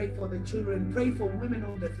 Pray for the children. Pray for women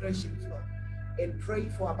on the threshing floor. And pray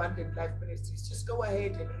for Abundant Life Ministries. Just go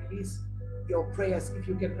ahead and release your prayers. If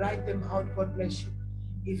you can write them out, God bless you.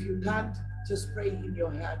 If you can't, just pray in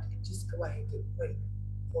your heart and just go ahead and pray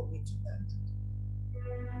for me tonight.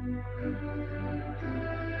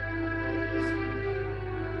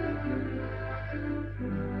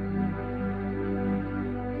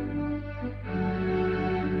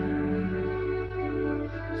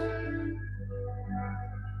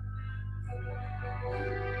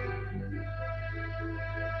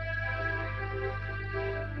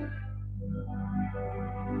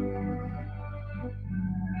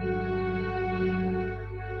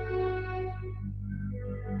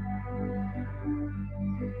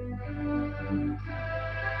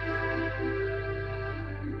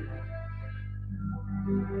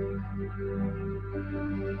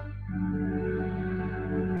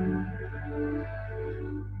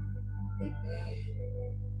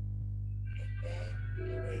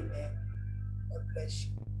 Amen. God bless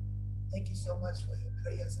you. Thank you so much for your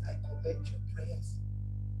prayers. I commend your prayers.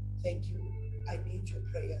 Thank you. I need your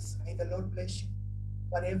prayers. May the Lord bless you.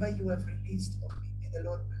 Whatever you have released of me, may the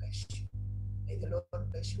Lord bless you. May the Lord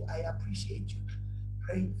bless you. I appreciate you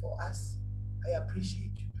praying for us. I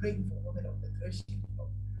appreciate you praying for women of the threshing floor,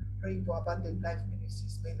 praying for Abundant Life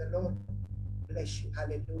Ministries. May the Lord bless you.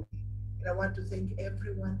 Hallelujah. And I want to thank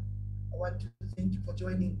everyone. I want to thank you for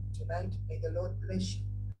joining tonight. May the Lord bless you.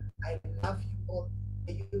 I love you all.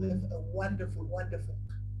 May you have a wonderful, wonderful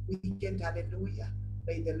weekend. Hallelujah.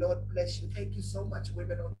 May the Lord bless you. Thank you so much,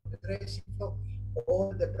 women on the threshing floor,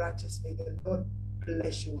 all the branches. May the Lord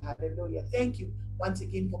bless you. Hallelujah. Thank you once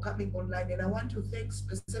again for coming online. And I want to thank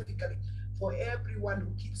specifically for everyone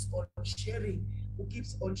who keeps on sharing, the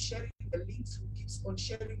links, who keeps on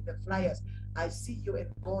sharing the flyers. I see you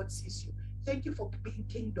and God sees you. Thank you for being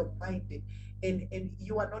kingdom-minded. And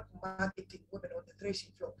you are not marketing women on the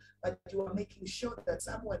threshing floor, but you are making sure that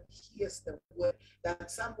someone hears the word,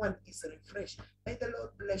 that someone is refreshed. May the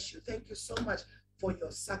Lord bless you. Thank you so much for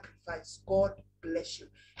your sacrifice. God bless you.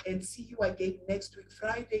 And see you again next week,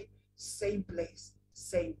 Friday, same place,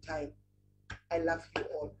 same time. I love you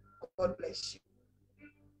all. God bless you.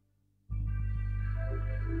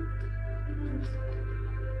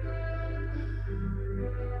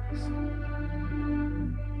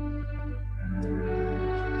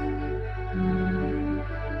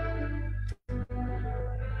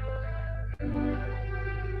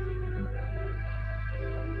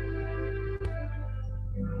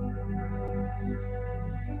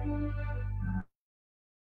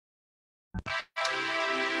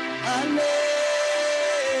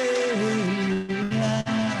 Hallelujah.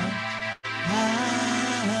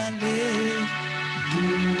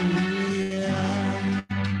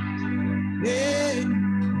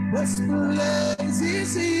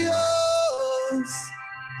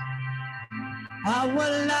 Our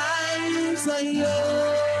lives are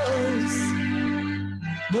yours.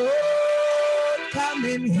 Lord, come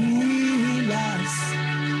and heal us.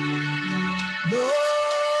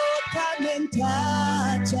 Lord, come and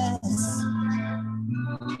touch us.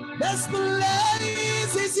 This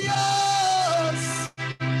place is yours.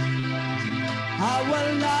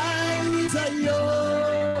 Our lives are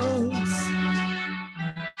yours.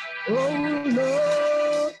 Oh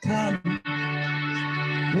Lord, come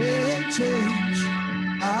and change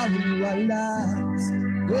our lives.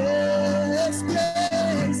 This place